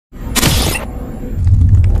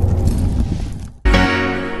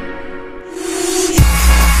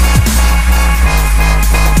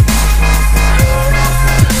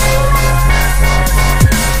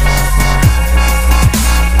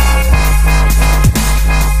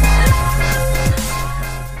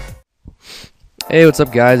Hey, what's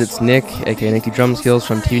up guys, it's Nick, aka Nick the Drum Skills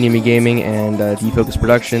from TVNIMI Gaming and DFocus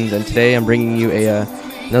Productions, and today I'm bringing you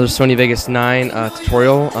another Sony Vegas 9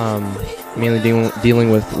 tutorial, mainly dealing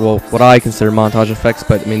with, well, what I consider montage effects,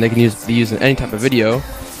 but I mean they can be used in any type of video.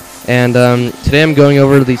 And today I'm going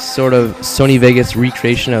over the sort of Sony Vegas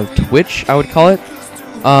recreation of Twitch, I would call it.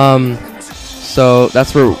 So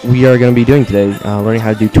that's what we are going to be doing today, learning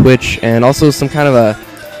how to do Twitch, and also some kind of a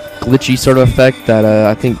glitchy sort of effect that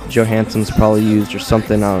I think Joe Hanson's probably used or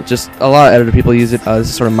something. Just a lot of editor people use it. This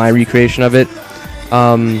is sort of my recreation of it.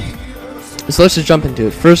 So let's just jump into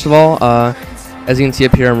it. First of all, as you can see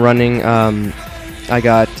up here, I'm running. I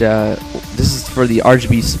got this is for the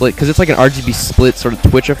RGB split, because it's like an RGB split sort of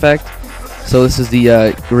Twitch effect. So this is the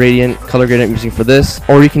color gradient I'm using for this,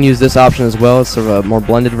 or you can use this option as well. It's sort of a more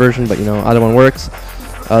blended version, but you know, either one works.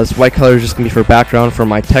 This white color is just gonna be for background for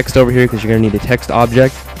my text over here, because you're gonna need a text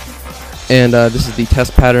object. And this is the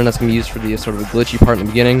test pattern that's gonna be used for the sort of a glitchy part in the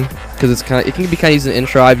beginning, because it can be kind of used in the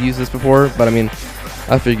intro. I've used this before, but I mean,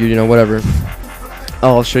 I figured, you know, whatever.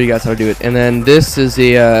 I'll show you guys how to do it. And then this is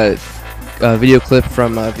a video clip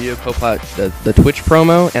from Video Copilot, the Twitch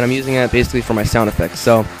promo, and I'm using that basically for my sound effects.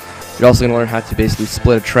 So you're also gonna learn how to basically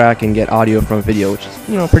split a track and get audio from a video, which is,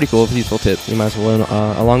 you know, pretty cool. It's a useful tip. You might as well learn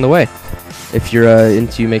along the way if you're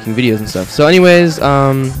into making videos and stuff. So anyways,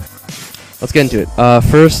 let's get into it.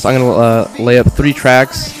 First, I'm going to lay up 3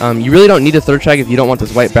 tracks. You really don't need a 3rd track if you don't want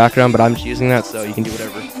this white background, but I'm just using that, so you can do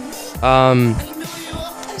whatever.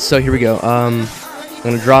 So here we go. I'm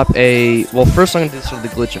going to drop a... Well, first I'm going to do sort of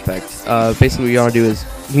the glitch effect. Basically what you want to do is,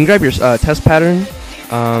 you can grab your test pattern.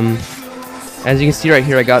 As you can see right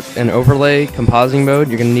here, I got an overlay compositing mode.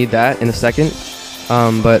 You're going to need that in a second.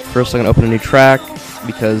 But first I'm going to open a new track,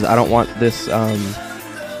 because I don't want this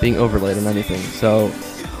being overlaid on anything. So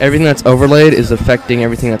everything that's overlaid is affecting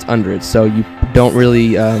everything that's under it. So you don't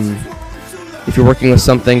really, if you're working with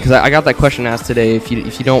something, because I got that question asked today, if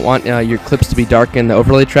you don't want your clips to be dark in the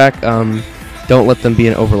overlay track, don't let them be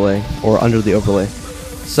an overlay or under the overlay.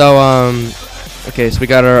 So okay, so we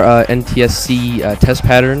got our NTSC test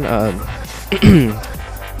pattern.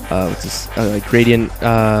 What's this? Gradient,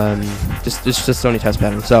 just Sony test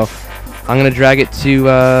pattern. So I'm gonna drag it to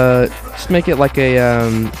just make it like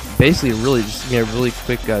a basically just a really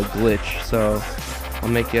quick glitch. So I'll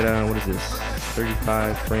make it what is this?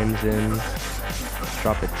 35 frames in.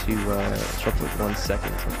 Drop it to like 1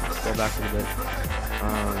 second. So scroll back a little bit.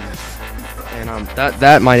 And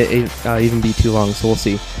that might even be too long. So we'll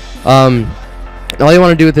see. All you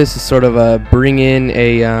want to do with this is sort of bring in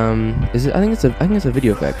a I think it's a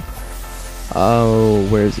video effect. Oh,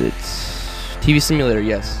 where is it? TV simulator,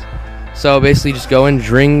 yes. So basically, just go and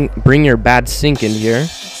bring your bad sync in here,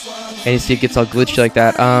 and you see it gets all glitchy like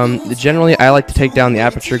that. Generally, I like to take down the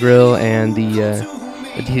aperture grill and the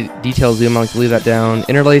detail zoom. I like to leave that down.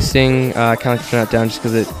 Interlacing, I kind of like to turn that down just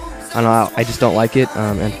because I don't know, I just don't like it.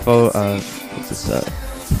 And what's this?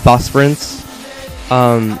 Phosphorance.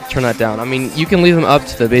 Turn that down. I mean, you can leave them up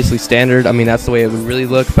to the basically standard. I mean, that's the way it would really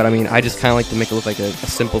look. But I mean, I just kind of like to make it look like a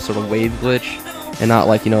simple sort of wave glitch, and not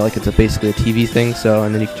like, you know, like it's basically a TV thing. So,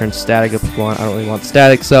 and then you can turn static if you want. I don't really want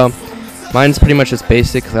static, so mine's pretty much just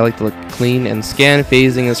basic because I like to look clean. And scan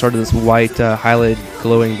phasing is sort of this white highlighted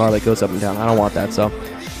glowing bar that goes up and down. I don't want that, so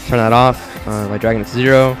turn that off by dragging it to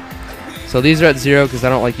 0. So these are at 0 because I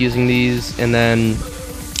don't like using these. And then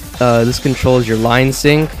this controls your line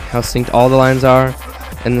sync, how synced all the lines are,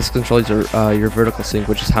 and this controls your vertical sync,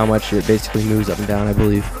 which is how much it basically moves up and down, I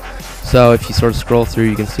believe. So if you sort of scroll through,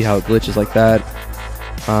 you can see how it glitches like that.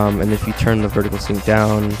 And if you turn the vertical sync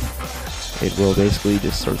down, it will basically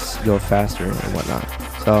just sort of go faster and whatnot.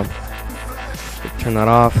 So turn that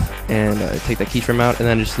off and take that keyframe out, and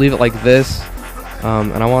then just leave it like this.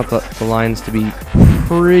 And I want the lines to be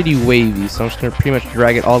pretty wavy, so I'm just going to pretty much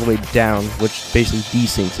drag it all the way down, which basically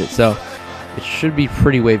desyncs it. So it should be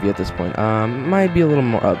pretty wavy at this point. Might be a little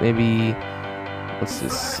more up, maybe, what's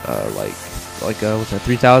this, what's that,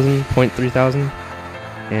 3000, 0.3000?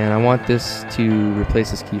 And I want this to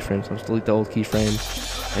replace this keyframe, so I'll just delete the old keyframe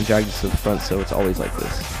and drag this to the front so it's always like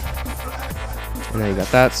this. And then you got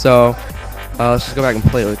that. So let's just go back and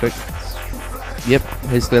play it really quick. Yep,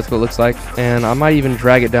 basically that's what it looks like. And I might even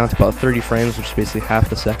drag it down to about 30 frames, which is basically half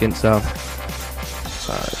the second. So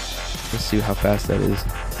let's see how fast that is.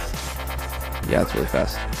 Yeah, it's really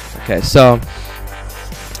fast. Okay, so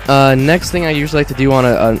next thing I usually like to do on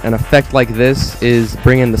an effect like this is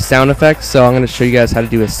bring in the sound effects. So I'm going to show you guys how to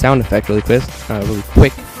do a sound effect really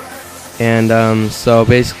quick. And so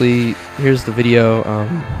basically, here's the video.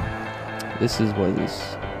 This is what it is.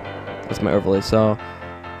 That's my overlay. So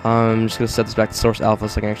I'm just going to set this back to source alpha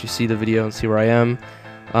so I can actually see the video and see where I am.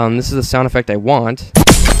 This is the sound effect I want.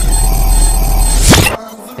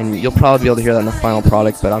 And you'll probably be able to hear that in the final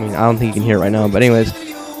product, but I mean, I don't think you can hear it right now. But anyways,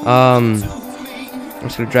 I'm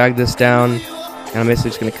just going to drag this down, and I'm basically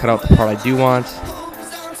just going to cut out the part I do want.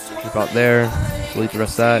 Keep out there, delete the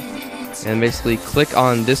rest of that, and basically click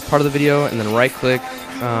on this part of the video, and then right-click,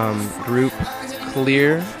 group,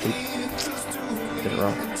 clear. Oops, did it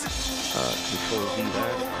wrong. Control Z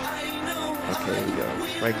that. Okay, here we go.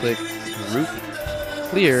 Right-click, group,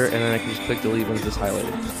 clear, and then I can just click delete when it's just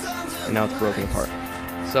highlighted. And now it's broken apart.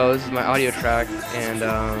 So this is my audio track, and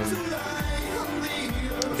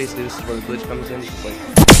basically this is where the glitch comes in. It's like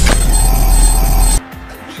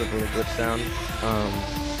just a little glitch sound.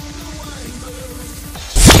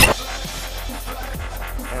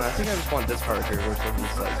 And I think I just want this part here where something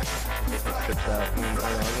just like it trips out. I mean, I don't know,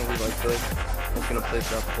 I'm gonna leave like this. I'm just gonna place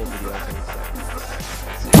throughout the whole video. I think.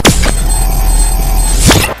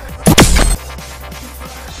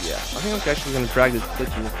 Yeah, I think I'm actually going to drag this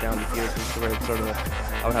glitchiness down to here, because where it's sort of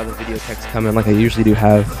I would have the video text come in like I usually do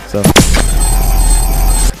have. So,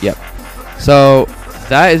 yep. So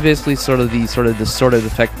that is basically sort of the distorted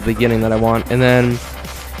effect at the beginning that I want, and then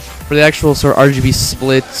for the actual sort of RGB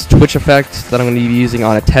split twitch effect that I'm going to be using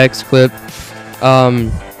on a text clip,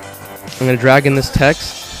 I'm going to drag in this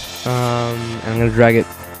text, and I'm going to drag it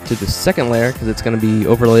to the second layer because it's going to be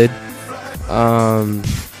overlaid,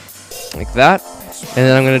 like that. And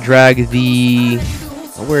then I'm going to drag the,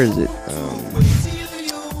 where is it?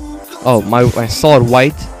 Oh, my solid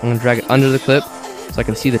white. I'm going to drag it under the clip so I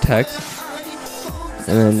can see the text.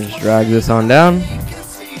 And then just drag this on down.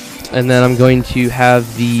 And then I'm going to have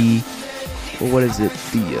the, what is it?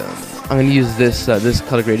 I'm going to use this this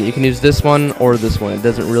color gradient. You can use this one or this one. It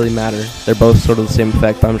doesn't really matter. They're both sort of the same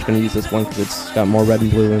effect, but I'm just going to use this one because it's got more red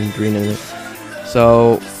and blue and green in it.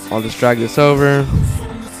 So I'll just drag this over.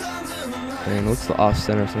 And what's the off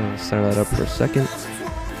center? So I'm going to center that up for a second.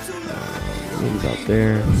 Maybe about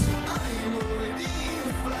there.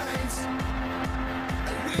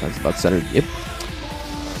 That's about centered. Yep.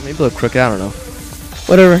 Maybe a little crooked. I don't know.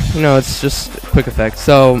 Whatever. You know, it's just a quick effect.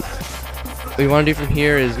 So what you want to do from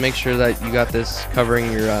here is make sure that you got this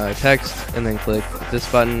covering your text, and then click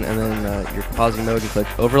this button, and then your compositing mode, and click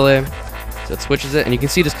overlay. So it switches it, and you can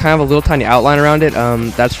see just kind of a little tiny outline around it.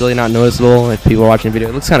 That's really not noticeable if people are watching the video.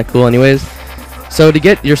 It looks kind of cool anyways. So to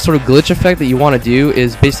get your sort of glitch effect that you want to do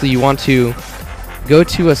is basically you want to go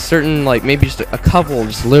to a certain, like maybe just a couple,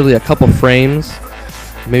 just literally a couple frames,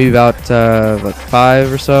 maybe about like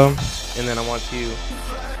 5 or so, and then I want to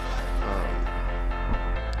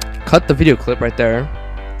cut the video clip right there.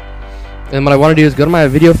 And what I want to do is go to my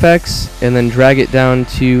video effects and then drag it down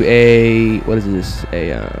to a, what is this,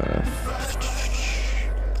 a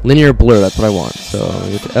linear blur. That's what I want. So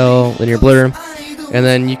go to L, linear blur, and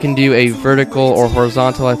then you can do a vertical or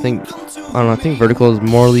horizontal. I think vertical is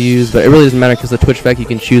morely used, but it really doesn't matter because the twitch effect you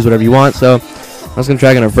can choose whatever you want. So I'm just gonna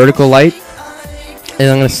drag in a vertical light, and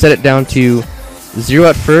I'm gonna set it down to 0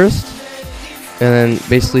 at first, and then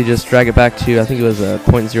basically just drag it back to, I think it was a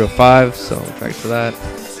 0.05. So I'll drag it to that.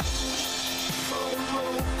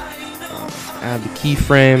 Add the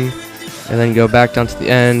keyframe, and then go back down to the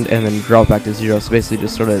end, and then drop back to 0. So basically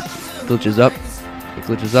just sort of glitches up. It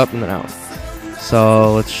glitches up and then out.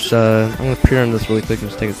 So let's, I'm going to pre-render this really quick and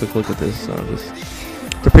just take a quick look at this. So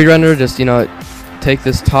to pre-render, just, you know, take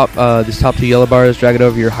this top 2 yellow bars, drag it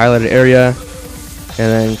over your highlighted area, and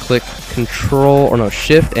then click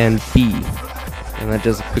Shift and B. And that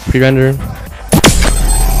does a quick pre-render.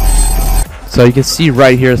 So you can see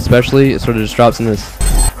right here especially, it sort of just drops in this,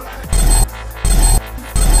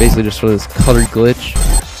 basically just sort of this colored glitch.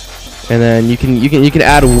 And then you can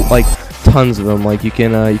add like tons of them. Like you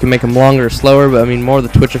can make them longer or slower, but I mean more of the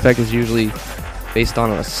twitch effect is usually based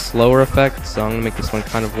on a slower effect. So I'm gonna make this one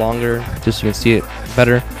kind of longer just so you can see it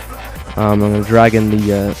better. I'm gonna drag in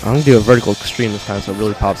the I'm gonna do a vertical extreme this time so it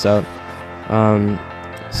really pops out.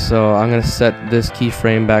 So I'm gonna set this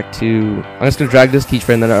keyframe back to, I'm just gonna drag this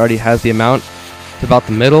keyframe that already has the amount to about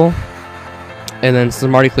the middle, and then since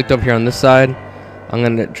I'm already clicked over here on this side, I'm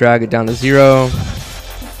gonna drag it down to 0,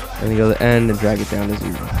 and then go to the end and drag it down to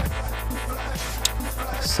 0.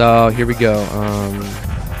 So here we go.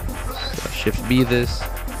 So Shift B this,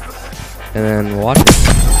 and then watch it.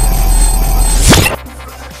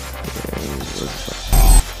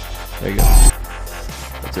 There you go.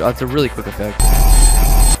 That's a really quick effect,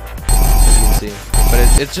 as you can see. But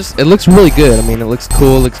it looks really good. I mean, it looks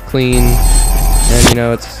cool, it looks clean, and you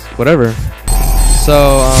know, it's whatever.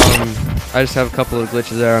 So I just have a couple of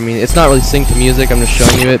glitches there. I mean, it's not really synced to music. I'm just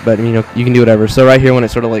showing you it, but you know, you can do whatever. So right here, when it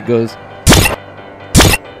sort of like goes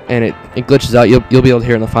and it glitches out, you'll be able to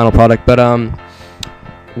hear it in the final product. But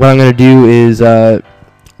what I'm gonna do is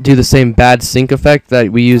do the same bad sync effect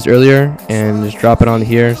that we used earlier and just drop it on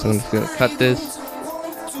here. So I'm just gonna cut this,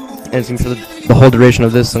 and it's gonna be for the whole duration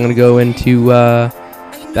of this. So I'm gonna go into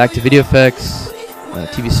back to video effects,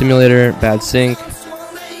 TV simulator, bad sync,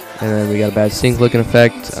 and then we got a bad sync looking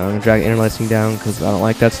effect. I'm gonna drag interlacing down because I don't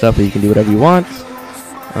like that stuff, but you can do whatever you want.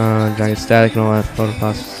 Drag static and all that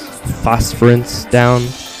phosphorance down,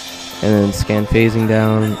 and then scan phasing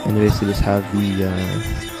down, and basically just have the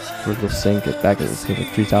vertical sync it back at the sync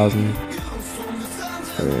at 3000.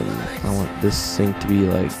 And I want this sync to be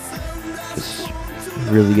like just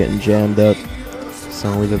really getting jammed up, so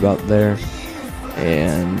I'll leave it about there,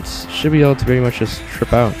 and should be able to pretty much just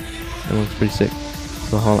trip out. It looks pretty sick.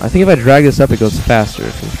 So I think if I drag this up, it goes faster.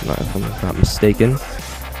 If I'm not mistaken.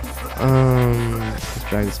 Let's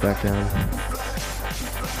drag this back down.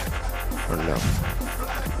 Or no,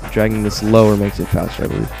 dragging this lower makes it faster, I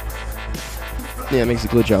believe. Yeah, it makes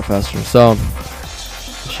it glitch out faster. So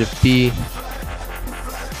Shift B,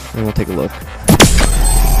 and we'll take a look.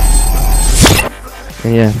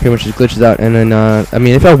 And yeah, pretty much just glitches out. And then I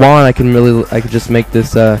mean, if I want, I could just make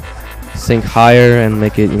this sync higher and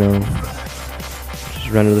make it, you know, just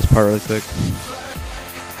render this part really quick.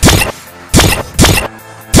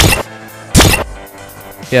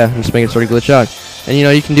 Yeah, just make it sort of glitch out. And you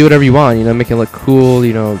know, you can do whatever you want, you know, make it look cool,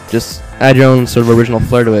 you know, just add your own sort of original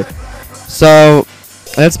flair to it. So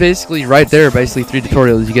that's basically right there, basically 3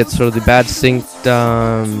 tutorials. You get sort of the bad synced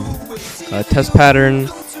test pattern,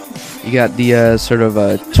 you got the sort of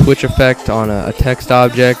twitch effect on a text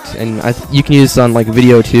object, and you can use this on like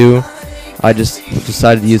video too. I just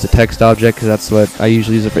decided to use a text object because that's what I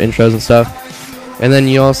usually use it for intros and stuff. And then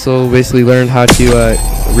you also basically learned how to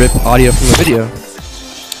rip audio from a video.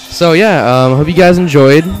 So yeah, hope you guys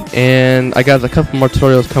enjoyed, and I got a couple more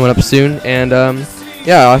tutorials coming up soon, and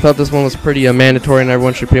yeah, I thought this one was pretty mandatory and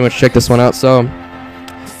everyone should pretty much check this one out. So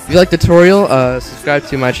if you like the tutorial, subscribe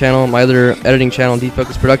to my channel, my other editing channel,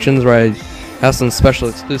 DFocus Productions, where I have some special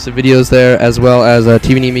exclusive videos there, as well as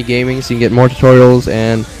TVNIMI Gaming, so you can get more tutorials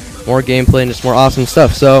and more gameplay and just more awesome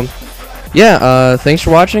stuff. So yeah, thanks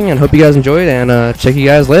for watching, and hope you guys enjoyed, and check you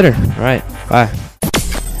guys later. Alright, bye.